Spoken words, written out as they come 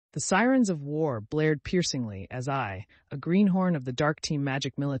The sirens of war blared piercingly as I, a greenhorn of the Dark Team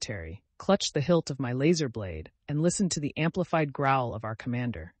Magic military, clutched the hilt of my laser blade and listened to the amplified growl of our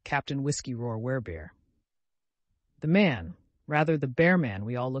commander, Captain Whiskey Roar Werebear. The man, rather the bear man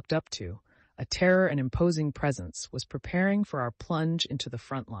we all looked up to, a terror and imposing presence, was preparing for our plunge into the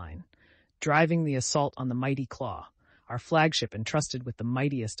front line, driving the assault on the mighty Claw, our flagship entrusted with the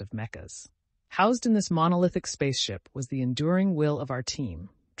mightiest of mechas. Housed in this monolithic spaceship was the enduring will of our team,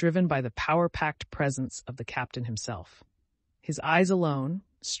 driven by the power-packed presence of the captain himself. His eyes alone,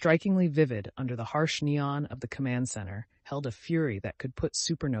 strikingly vivid under the harsh neon of the command center, held a fury that could put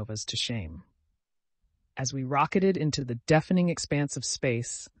supernovas to shame. As we rocketed into the deafening expanse of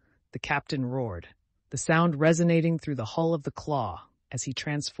space, the captain roared, the sound resonating through the hull of the Claw as he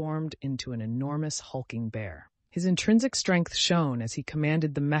transformed into an enormous hulking bear. His intrinsic strength shone as he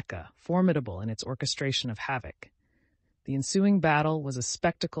commanded the mecha, formidable in its orchestration of havoc. The ensuing battle was a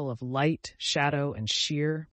spectacle of light, shadow, and sheer,